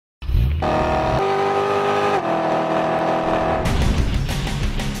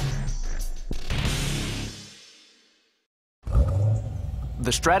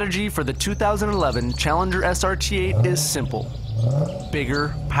The strategy for the 2011 Challenger SRT8 is simple: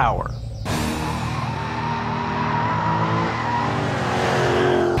 bigger power.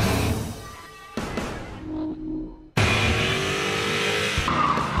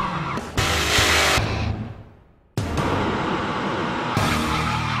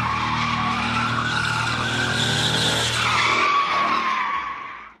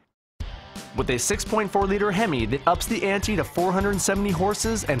 With a 6.4-liter Hemi that ups the ante to 470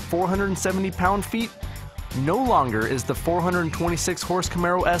 horses and 470 pound-feet, no longer is the 426-horse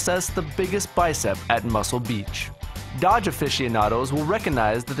Camaro SS the biggest bicep at Muscle Beach. Dodge aficionados will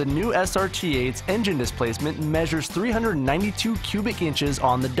recognize that the new SRT8's engine displacement measures 392 cubic inches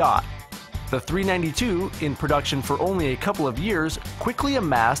on the dot. The 392, in production for only a couple of years, quickly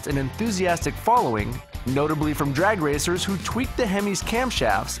amassed an enthusiastic following, notably from drag racers who tweaked the Hemi's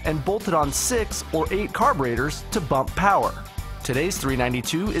camshafts and bolted on 6 or 8 carburetors to bump power. Today's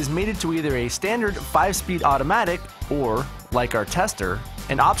 392 is mated to either a standard 5-speed automatic or, like our tester,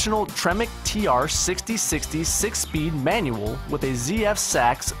 an optional Tremec TR6060 6-speed manual with a ZF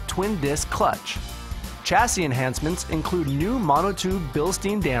Sachs twin-disc clutch. Chassis enhancements include new monotube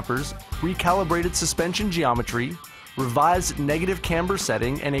Bilstein dampers, recalibrated suspension geometry, revised negative camber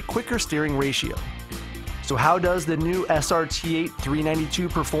setting, and a quicker steering ratio. So how does the new SRT8 392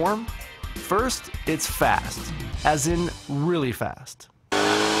 perform? First, it's fast, as in really fast.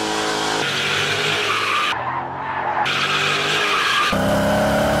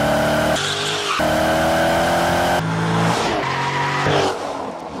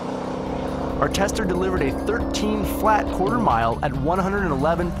 Our tester delivered a 13 flat quarter mile at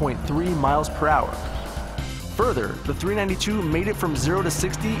 111.3 miles per hour. Further, the 392 made it from 0 to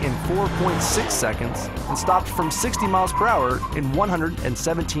 60 in 4.6 seconds and stopped from 60 miles per hour in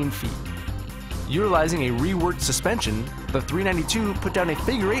 117 feet. Utilizing a reworked suspension, the 392 put down a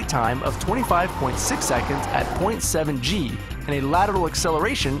figure-8 time of 25.6 seconds at 0.7 G and a lateral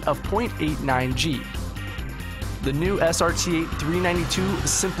acceleration of 0.89 G. The new SRT8 392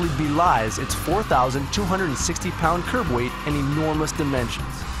 simply belies its 4,260-pound curb weight and enormous dimensions.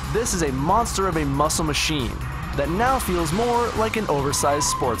 This is a monster of a muscle machine that now feels more like an oversized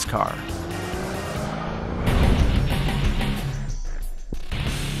sports car.